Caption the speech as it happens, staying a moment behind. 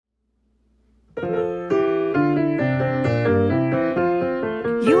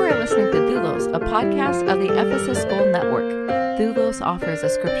You are listening to Doulos, a podcast of the Ephesus School Network. Doulos offers a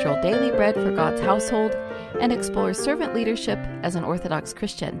scriptural daily bread for God's household and explores servant leadership as an Orthodox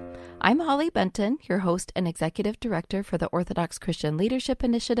Christian. I'm Holly Benton, your host and executive director for the Orthodox Christian Leadership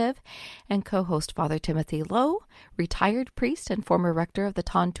Initiative, and co-host Father Timothy Lowe, retired priest and former rector of the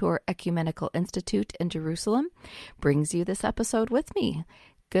Tantur Ecumenical Institute in Jerusalem, brings you this episode with me.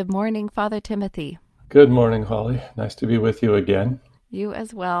 Good morning, Father Timothy. Good morning, Holly. Nice to be with you again. You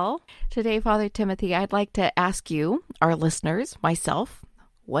as well. Today, Father Timothy, I'd like to ask you, our listeners, myself,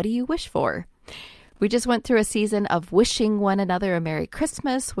 what do you wish for? We just went through a season of wishing one another a Merry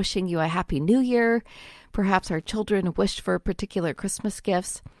Christmas, wishing you a Happy New Year. Perhaps our children wished for particular Christmas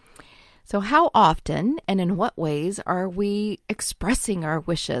gifts. So how often and in what ways are we expressing our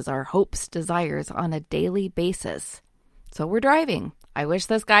wishes, our hopes, desires on a daily basis? So we're driving. I wish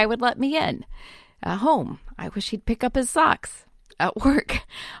this guy would let me in. At home, I wish he'd pick up his socks. At work,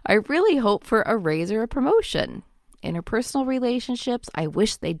 I really hope for a raise or a promotion. Interpersonal relationships, I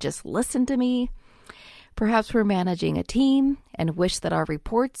wish they'd just listen to me. Perhaps we're managing a team and wish that our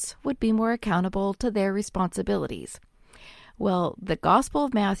reports would be more accountable to their responsibilities. Well, the Gospel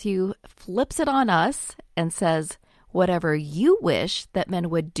of Matthew flips it on us and says, whatever you wish that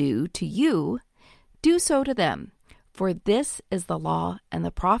men would do to you, do so to them, for this is the law and the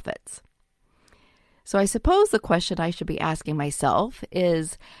prophets. So I suppose the question I should be asking myself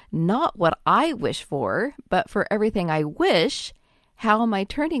is not what I wish for, but for everything I wish, how am I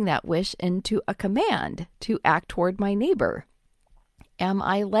turning that wish into a command to act toward my neighbor? Am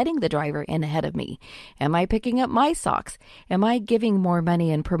I letting the driver in ahead of me? Am I picking up my socks? Am I giving more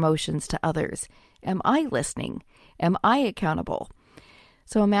money and promotions to others? Am I listening? Am I accountable?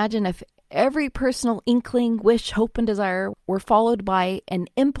 So imagine if every personal inkling, wish, hope, and desire were followed by an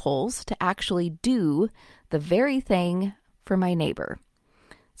impulse to actually do the very thing for my neighbor.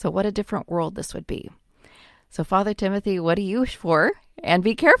 So what a different world this would be. So Father Timothy, what do you wish for? And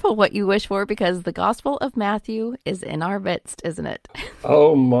be careful what you wish for, because the Gospel of Matthew is in our midst, isn't it?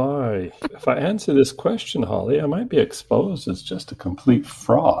 Oh my. If I answer this question, Holly, I might be exposed as just a complete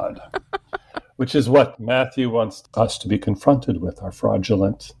fraud, which is what Matthew wants us to be confronted with, our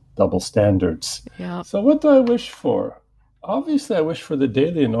fraudulent double standards. Yeah. So what do I wish for? Obviously, I wish for the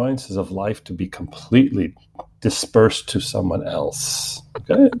daily annoyances of life to be completely dispersed to someone else.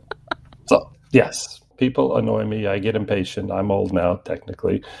 Okay? So, yes, people annoy me. I get impatient. I'm old now,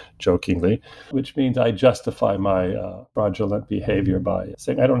 technically, jokingly, which means I justify my fraudulent behavior by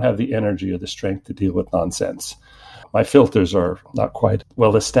saying I don't have the energy or the strength to deal with nonsense. My filters are not quite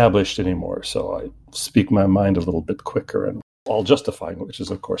well established anymore, so I speak my mind a little bit quicker and all justifying, which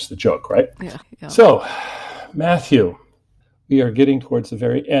is, of course, the joke, right? Yeah. So, Matthew, we are getting towards the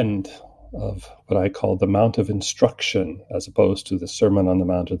very end of what I call the Mount of Instruction, as opposed to the Sermon on the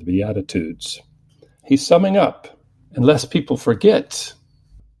Mount of the Beatitudes. He's summing up, and lest people forget,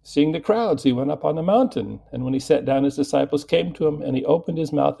 seeing the crowds, he went up on the mountain, and when he sat down, his disciples came to him, and he opened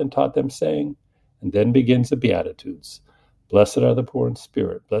his mouth and taught them, saying, and then begins the Beatitudes. Blessed are the poor in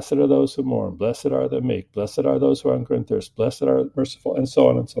spirit. Blessed are those who mourn. Blessed are the meek. Blessed are those who hunger and thirst. Blessed are the merciful, and so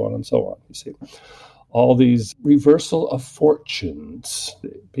on and so on and so on. You see, all these reversal of fortunes,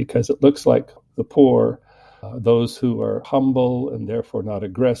 because it looks like the poor, those who are humble and therefore not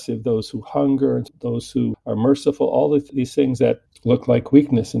aggressive, those who hunger, those who are merciful, all of these things that look like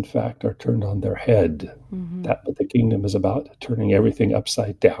weakness, in fact, are turned on their head. Mm-hmm. That's what the kingdom is about, turning everything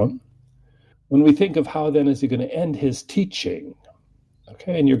upside down. When we think of how then is he going to end his teaching,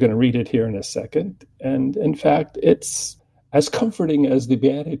 okay, and you're going to read it here in a second, and in fact, it's as comforting as the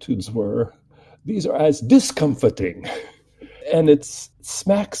Beatitudes were. These are as discomforting, and it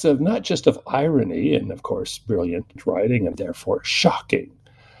smacks of not just of irony and, of course, brilliant writing and therefore shocking.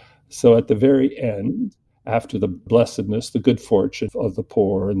 So at the very end, after the blessedness, the good fortune of the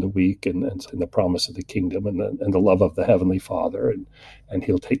poor and the weak and the promise of the kingdom and the love of the Heavenly Father, and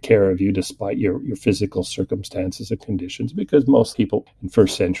he'll take care of you despite your physical circumstances and conditions, because most people in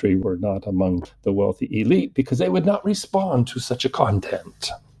first century were not among the wealthy elite because they would not respond to such a content.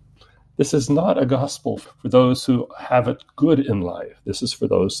 This is not a gospel for those who have it good in life. This is for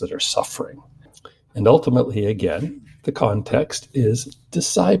those that are suffering. And ultimately, again, the context is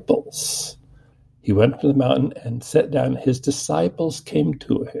disciples. He went to the mountain and sat down. His disciples came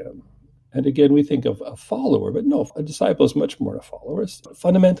to him. And again, we think of a follower, but no, a disciple is much more than a follower. It's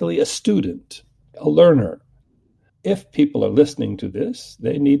fundamentally a student, a learner. If people are listening to this,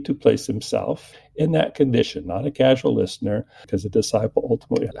 they need to place themselves in that condition, not a casual listener, because a disciple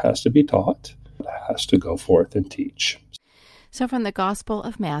ultimately has to be taught, has to go forth and teach. So from the Gospel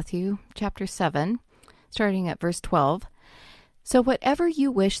of Matthew, chapter 7, starting at verse 12, So whatever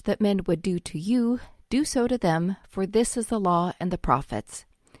you wish that men would do to you, do so to them, for this is the law and the prophets.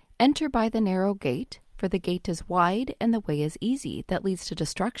 Enter by the narrow gate, for the gate is wide and the way is easy that leads to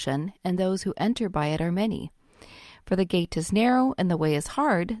destruction, and those who enter by it are many. For the gate is narrow and the way is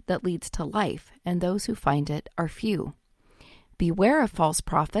hard that leads to life, and those who find it are few. Beware of false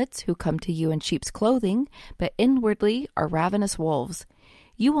prophets who come to you in sheep's clothing, but inwardly are ravenous wolves.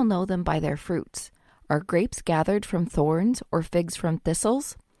 You will know them by their fruits. Are grapes gathered from thorns or figs from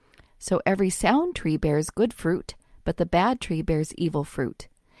thistles? So every sound tree bears good fruit, but the bad tree bears evil fruit.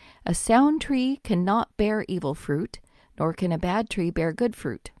 A sound tree cannot bear evil fruit, nor can a bad tree bear good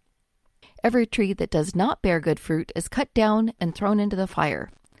fruit. Every tree that does not bear good fruit is cut down and thrown into the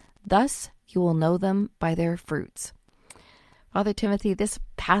fire. Thus you will know them by their fruits. Father Timothy, this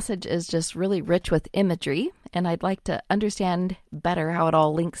passage is just really rich with imagery, and I'd like to understand better how it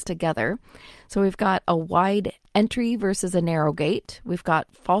all links together. So we've got a wide entry versus a narrow gate. We've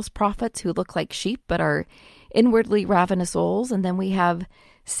got false prophets who look like sheep but are inwardly ravenous wolves, and then we have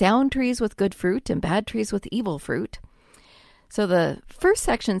sound trees with good fruit and bad trees with evil fruit. So the first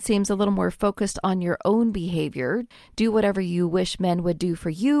section seems a little more focused on your own behavior. Do whatever you wish men would do for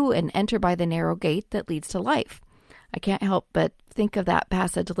you and enter by the narrow gate that leads to life. I can't help but think of that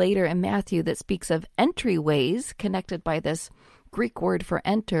passage later in Matthew that speaks of entryways connected by this Greek word for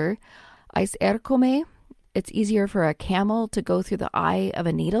enter, eis erchome. It's easier for a camel to go through the eye of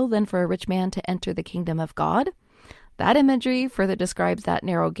a needle than for a rich man to enter the kingdom of God. That imagery further describes that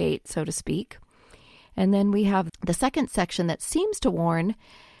narrow gate, so to speak. And then we have the second section that seems to warn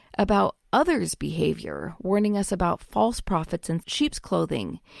about others' behavior, warning us about false prophets in sheep's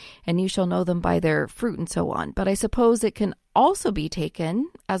clothing, and you shall know them by their fruit and so on. But I suppose it can also be taken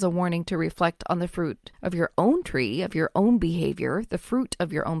as a warning to reflect on the fruit of your own tree, of your own behavior, the fruit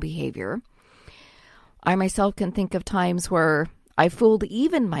of your own behavior. I myself can think of times where I fooled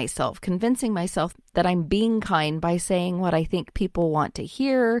even myself, convincing myself that I'm being kind by saying what I think people want to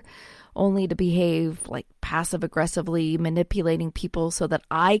hear, only to behave like passive-aggressively manipulating people so that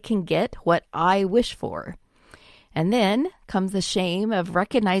I can get what I wish for. And then comes the shame of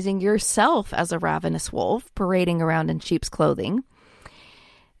recognizing yourself as a ravenous wolf parading around in sheep's clothing.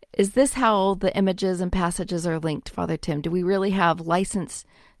 Is this how the images and passages are linked, Father Tim? Do we really have license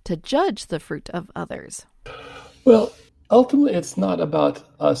to judge the fruit of others? Well, ultimately, it's not about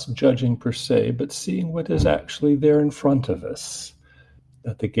us judging per se, but seeing what is actually there in front of us.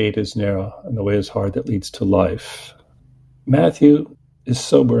 That the gate is narrow and the way is hard that leads to life. Matthew is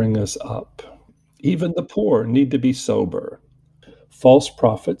sobering us up. Even the poor need to be sober. False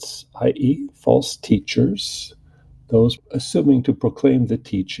prophets, i.e., false teachers, those assuming to proclaim the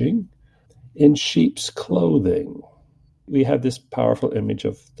teaching, in sheep's clothing. We have this powerful image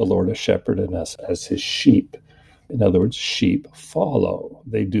of the Lord as shepherd and us as his sheep. In other words, sheep follow.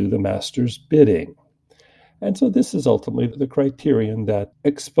 They do the master's bidding. And so this is ultimately the criterion that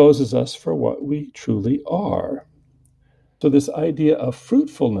exposes us for what we truly are. So this idea of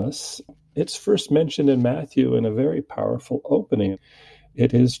fruitfulness, it's first mentioned in Matthew in a very powerful opening.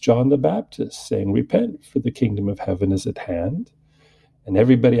 It is John the Baptist saying, "Repent, for the kingdom of heaven is at hand." And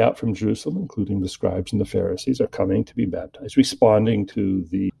everybody out from Jerusalem, including the scribes and the Pharisees, are coming to be baptized, responding to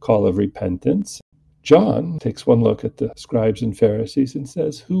the call of repentance. John takes one look at the scribes and Pharisees and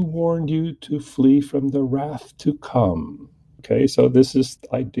says, "Who warned you to flee from the wrath to come?" Okay, so this is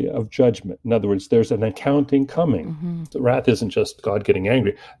the idea of judgment. In other words, there's an accounting coming. Mm-hmm. The wrath isn't just God getting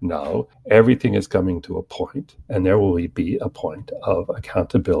angry. No, everything is coming to a point, and there will be a point of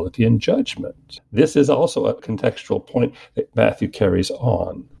accountability and judgment. This is also a contextual point that Matthew carries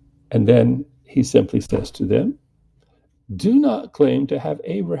on. And then he simply says to them, "Do not claim to have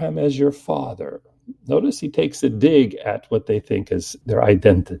Abraham as your father." Notice he takes a dig at what they think is their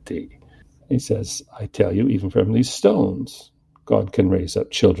identity. He says, "I tell you, even from these stones, God can raise up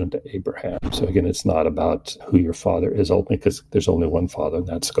children to Abraham." So again, it's not about who your father is ultimately, because there's only one father, and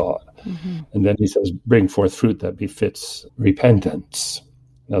that's God. Mm-hmm. And then he says, "Bring forth fruit that befits repentance."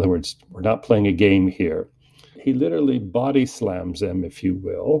 In other words, we're not playing a game here. He literally body slams them, if you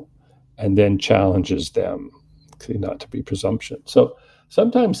will, and then challenges them, not to be presumption. So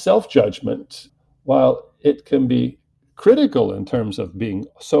sometimes self-judgment, while it can be critical in terms of being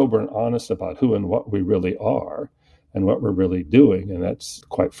sober and honest about who and what we really are and what we're really doing, and that's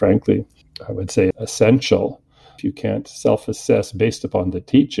quite frankly, I would say, essential. If you can't self-assess based upon the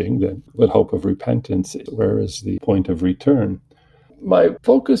teaching, then what hope of repentance? Where is the point of return? My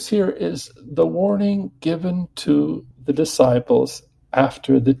focus here is the warning given to the disciples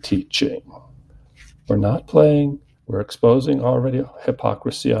after the teaching. We're not playing. We're exposing already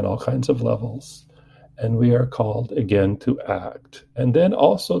hypocrisy on all kinds of levels. And we are called again to act. And then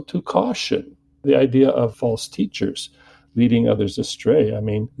also to caution. The idea of false teachers leading others astray. I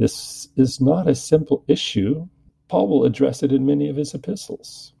mean, this is not a simple issue. Paul will address it in many of his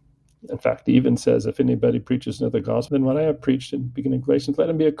epistles. In fact, he even says, if anybody preaches another gospel than what I have preached in the beginning of Galatians,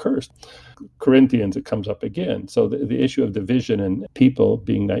 let him be accursed. Corinthians, it comes up again. So the issue of division and people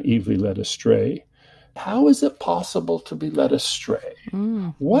being naively led astray. How is it possible to be led astray?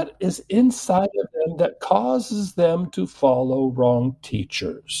 What is inside of them that causes them to follow wrong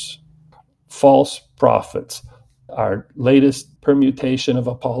teachers? False prophets, our latest permutation of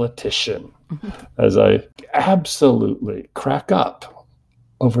a politician, as I absolutely crack up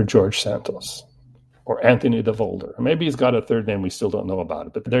over George Santos or Anthony DeVolder. Maybe he's got a third name we still don't know about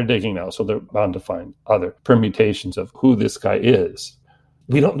it, but they're digging now, so they're bound to find other permutations of who this guy is.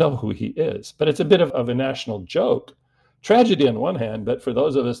 We don't know who he is, but it's a bit of a national joke. Tragedy on one hand, but for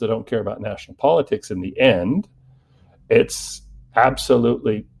those of us that don't care about national politics in the end, it's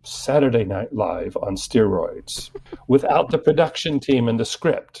absolutely Saturday Night Live on steroids without the production team and the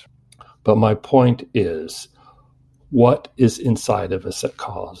script. But my point is, what is inside of us that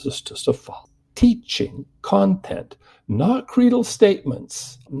causes us to follow? Teaching, content, not creedal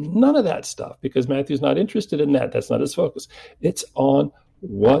statements, none of that stuff, because Matthew's not interested in that. That's not his focus. It's on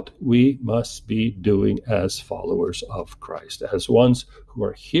what we must be doing as followers of Christ, as ones who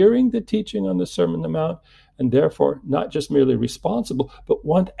are hearing the teaching on the Sermon on the Mount, and therefore not just merely responsible, but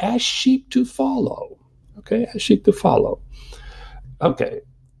want as sheep to follow. Okay, as sheep to follow. Okay,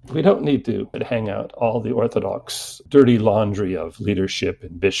 we don't need to hang out all the orthodox dirty laundry of leadership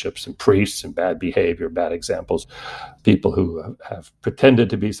and bishops and priests and bad behavior, bad examples, people who have pretended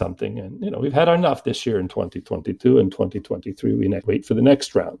to be something. And, we've had enough this year in 2022 and 2023. We wait for the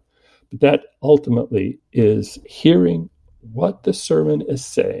next round. But that ultimately is hearing what the sermon is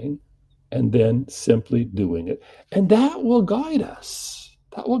saying and then simply doing it. And that will guide us.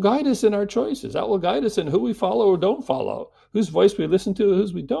 That will guide us in our choices. That will guide us in who we follow or don't follow, whose voice we listen to,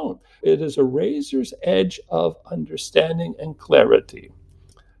 whose we don't. It is a razor's edge of understanding and clarity.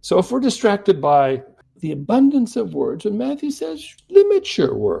 So if we're distracted by the abundance of words, and Matthew says, limit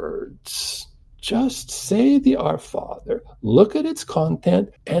your words. Just say the Our Father, look at its content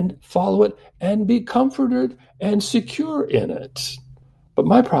and follow it and be comforted and secure in it. But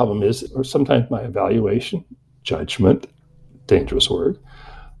my problem is, or sometimes my evaluation, judgment, dangerous word,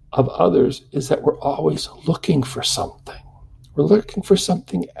 of others is that we're always looking for something. We're looking for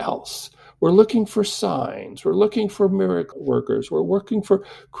something else. We're looking for signs. We're looking for miracle workers. We're looking for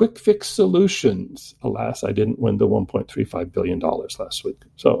quick fix solutions. Alas, I didn't win the $1.35 billion last week.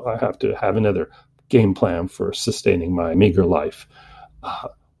 So I have to have another game plan for sustaining my meager life.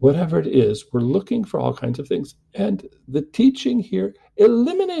 Whatever it is, we're looking for all kinds of things. And the teaching here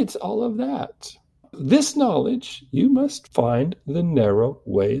eliminates all of that. This knowledge, you must find the narrow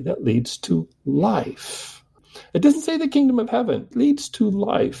way that leads to life. It doesn't say the kingdom of heaven. It leads to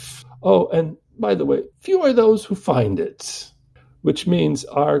life. Oh, and by the way, few are those who find it, which means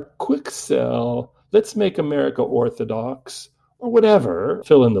our quick sell, let's make America orthodox, or whatever,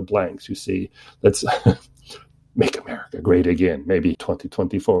 fill in the blanks, you see. Let's make America great again, maybe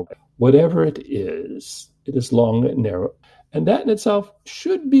 2024. Whatever it is long and narrow. And that in itself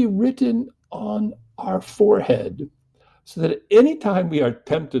should be written on our forehead so that any time we are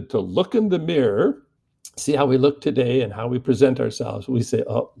tempted to look in the mirror, see how we look today and how we present ourselves, we say,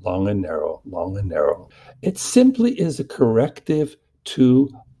 oh, long and narrow, long and narrow. It simply is a corrective to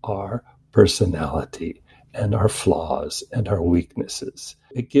our personality and our flaws and our weaknesses.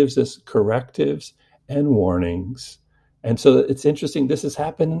 It gives us correctives and warnings. And so it's interesting, this has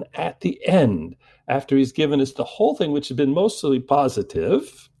happened at the end, after he's given us the whole thing, which has been mostly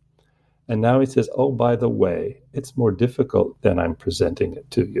positive. And now he says, oh, by the way, it's more difficult than I'm presenting it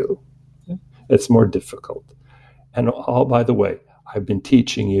to you. It's more difficult. And oh, by the way, I've been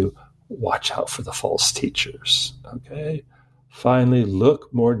teaching you, watch out for the false teachers. Okay? Finally,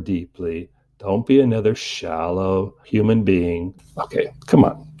 look more deeply. Don't be another shallow human being. Okay, come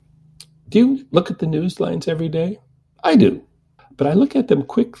on. Do you look at the news lines every day? I do. But I look at them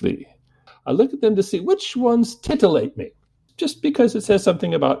quickly. I look at them to see which ones titillate me, just because it says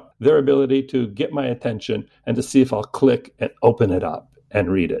something about their ability to get my attention and to see if I'll click and open it up and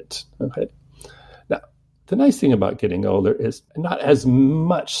read it. Okay. Now, the nice thing about getting older is not as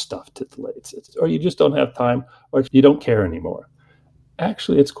much stuff titillates, or you just don't have time, or you don't care anymore.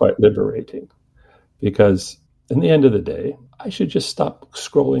 Actually, it's quite liberating, because in the end of the day, I should just stop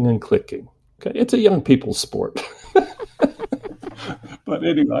scrolling and clicking. Okay, it's a young people's sport. But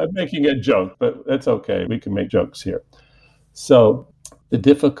anyway, I'm making a joke, but that's okay. We can make jokes here. So the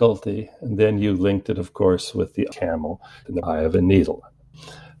difficulty, and then you linked it, of course, with the camel in the eye of a needle,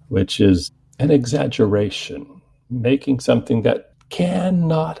 which is an exaggeration, making something that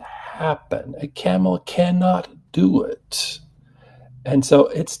cannot happen. A camel cannot do it. And so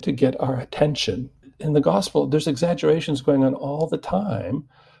it's to get our attention. In the gospel, there's exaggerations going on all the time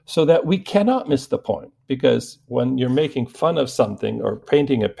so that we cannot miss the point. Because when you're making fun of something or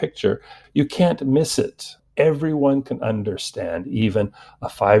painting a picture, you can't miss it. Everyone can understand. Even a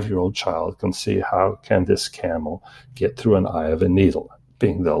 5-year-old child can see how can this camel get through an eye of a needle,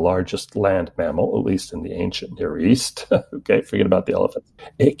 being the largest land mammal, at least in the ancient Near East. Okay, forget about the elephants.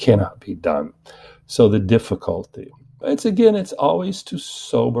 It cannot be done. So the difficulty. It's always to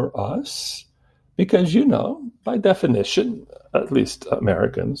sober us because, by definition, at least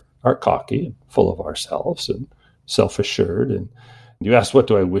Americans are cocky and full of ourselves and self-assured. And you asked, what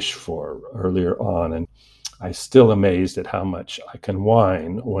do I wish for earlier on? And I'm still amazed at how much I can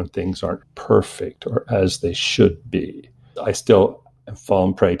whine when things aren't perfect or as they should be. I still have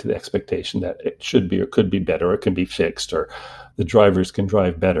fallen prey to the expectation that it should be or could be better or it can be fixed or the drivers can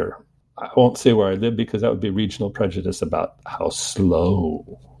drive better. I won't say where I live because that would be regional prejudice about how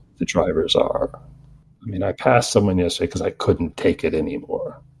slow the drivers are. I passed someone yesterday because I couldn't take it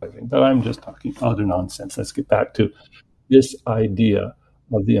anymore. But I'm just talking utter nonsense. Let's get back to this idea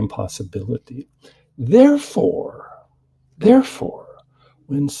of the impossibility. Therefore,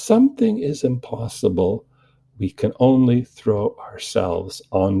 when something is impossible, we can only throw ourselves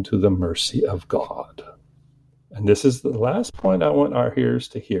onto the mercy of God. And this is the last point I want our hearers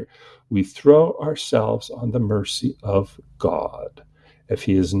to hear. We throw ourselves on the mercy of God. If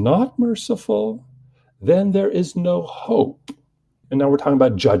he is not merciful, then there is no hope. And now we're talking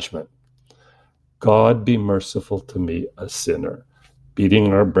about judgment. God be merciful to me, a sinner,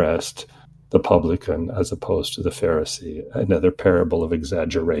 beating our breast, the publican, as opposed to the Pharisee, another parable of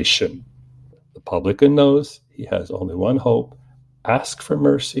exaggeration. The publican knows he has only one hope, ask for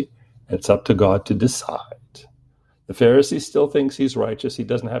mercy, and it's up to God to decide. The Pharisee still thinks he's righteous. He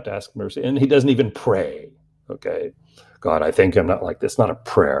doesn't have to ask mercy, and he doesn't even pray. Okay, God, I think I'm not like this. Not a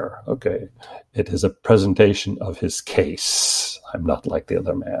prayer. Okay, it is a presentation of his case. I'm not like the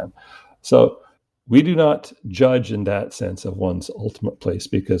other man. So we do not judge in that sense of one's ultimate place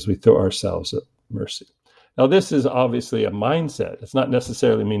because we throw ourselves at mercy. Now, this is obviously a mindset. It's not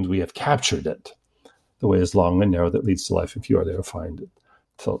necessarily means we have captured it. The way is long and narrow that leads to life if you are there to find it.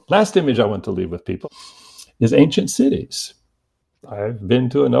 So last image I want to leave with people is ancient cities. I've been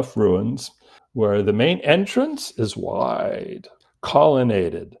to enough ruins where the main entrance is wide,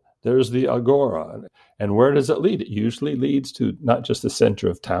 colonnaded. There's the agora. And where does it lead? It usually leads to not just the center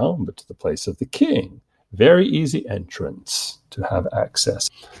of town, but to the place of the king. Very easy entrance to have access.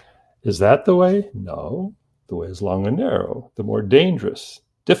 Is that the way? No. The way is long and narrow. The more dangerous,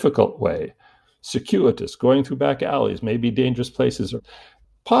 difficult way, circuitous, going through back alleys, maybe dangerous places, or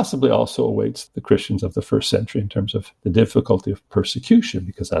possibly also awaits the Christians of the first century in terms of the difficulty of persecution,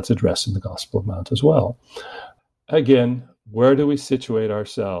 because that's addressed in the Gospel of Mount as well. Again, where do we situate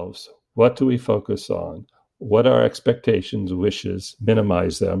ourselves? What do we focus on? What are our expectations, wishes?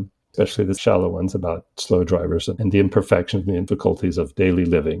 Minimize them, especially the shallow ones about slow drivers and the imperfections and the difficulties of daily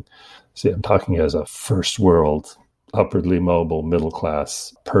living. See, I'm talking as a first world, upwardly mobile,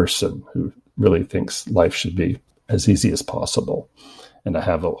 middle-class person who really thinks life should be as easy as possible. And I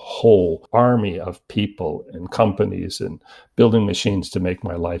have a whole army of people and companies and building machines to make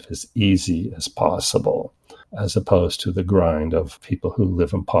my life as easy as possible, as opposed to the grind of people who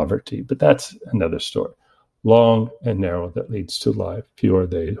live in poverty. But that's another story. Long and narrow that leads to life. Few are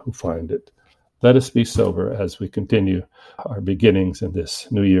they who find it. Let us be sober as we continue our beginnings in this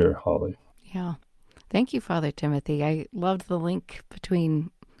new year, Holly. Yeah. Thank you, Father Timothy. I loved the link between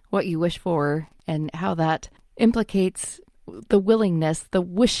what you wish for and how that implicates the willingness, the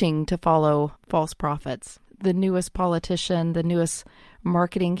wishing to follow false prophets. The newest politician, the newest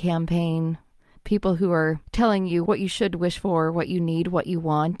marketing campaign, people who are telling you what you should wish for, what you need, what you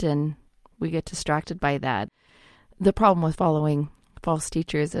want, and we get distracted by that. The problem with following false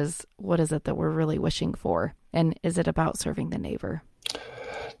teachers is, what is it that we're really wishing for? And is it about serving the neighbor?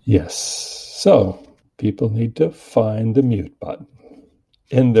 Yes. So people need to find the mute button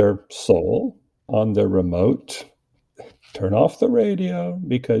in their soul, on their remote. Turn off the radio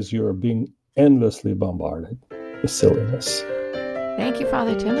because you are being endlessly bombarded with silliness. Thank you,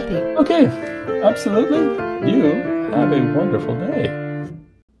 Father Timothy. Okay, absolutely. You have a wonderful day.